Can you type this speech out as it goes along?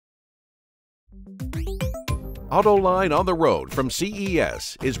Autoline on the Road from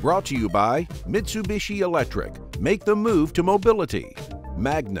CES is brought to you by Mitsubishi Electric. Make the move to mobility.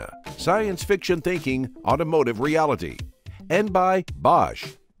 Magna, science fiction thinking, automotive reality. And by Bosch,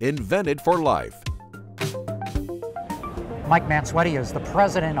 invented for life. Mike Mansuetti is the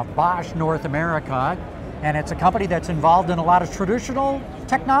president of Bosch North America, and it's a company that's involved in a lot of traditional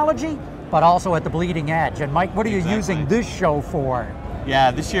technology, but also at the bleeding edge. And Mike, what are you using this show for?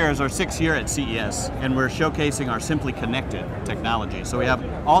 Yeah, this year is our 6th year at CES, and we're showcasing our Simply Connected technology. So we have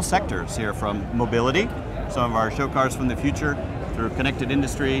all sectors here, from mobility, some of our show cars from the future, through connected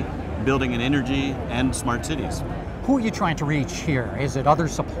industry, building and energy, and smart cities. Who are you trying to reach here? Is it other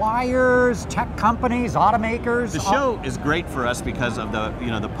suppliers, tech companies, automakers? The show is great for us because of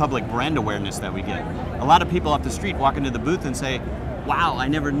the public brand awareness that we get. A lot of people off the street walk into the booth and say, wow, I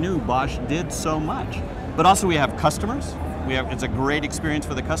never knew Bosch did so much. But also we have customers. It's a great experience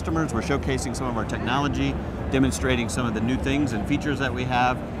for the customers. We're showcasing some of our technology, demonstrating some of the new things and features that we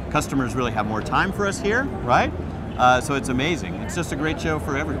have. Customers really have more time for us here, right? So it's amazing. It's just a great show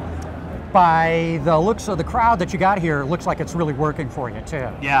for everyone. By the looks of the crowd that you got here, it looks like it's really working for you too.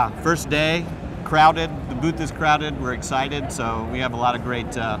 Yeah, first day, crowded. The booth is crowded. We're excited. So we have a lot of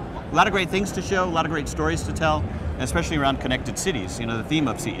great things to show, a lot of great stories to tell, especially around connected cities. You know, the theme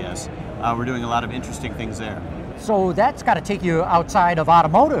of CES. We're doing a lot of interesting things there. So that's got to take you outside of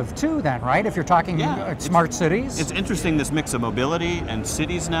automotive too then, right? If you're talking smart cities? It's interesting, this mix of mobility and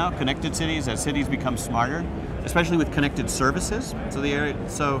cities now, connected cities, as cities become smarter, especially with connected services.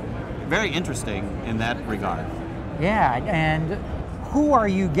 So very interesting in that regard. Yeah, and who are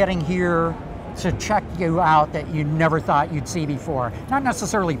you getting here to check you out that you never thought you'd see before? Not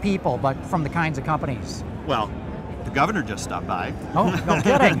necessarily people, but from the kinds of companies. Well, the governor just stopped by. Oh, no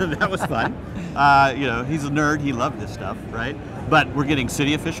kidding. That was fun. He's a nerd, he loved this stuff, right? But we're getting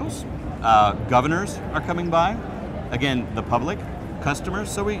city officials, governors are coming by, again, the public, customers,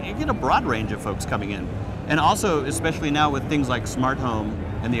 so you get a broad range of folks coming in. And also, especially now with things like smart home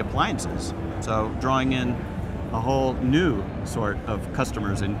and the appliances, so drawing in a whole new sort of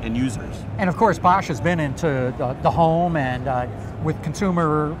customers and users. And of course, Bosch has been into the home and with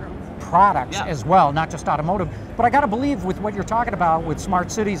consumer products as well, not just automotive. But I got to believe with what you're talking about with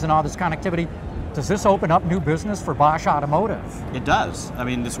smart cities and all this connectivity, does this open up new business for Bosch Automotive? It does. I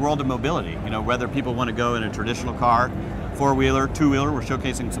mean, this world of mobility, whether people want to go in a traditional car, four-wheeler, two-wheeler, we're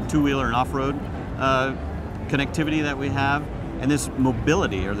showcasing some two-wheeler and off-road connectivity that we have, and this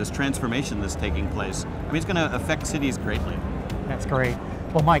mobility or this transformation that's taking place, it's going to affect cities greatly. That's great.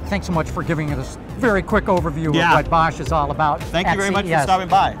 Well, Mike, thanks so much for giving us a very quick overview of what Bosch is all about. Thank you very much for stopping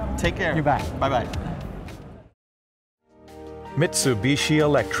by. Take care. You bet. Bye-bye. Mitsubishi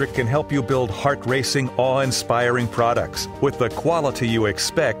Electric can help you build heart-racing, awe-inspiring products with the quality you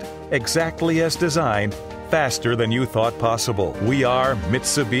expect, exactly as designed, faster than you thought possible. We are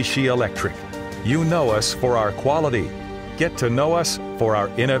Mitsubishi Electric. You know us for our quality. Get to know us for our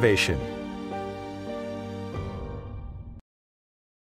innovation.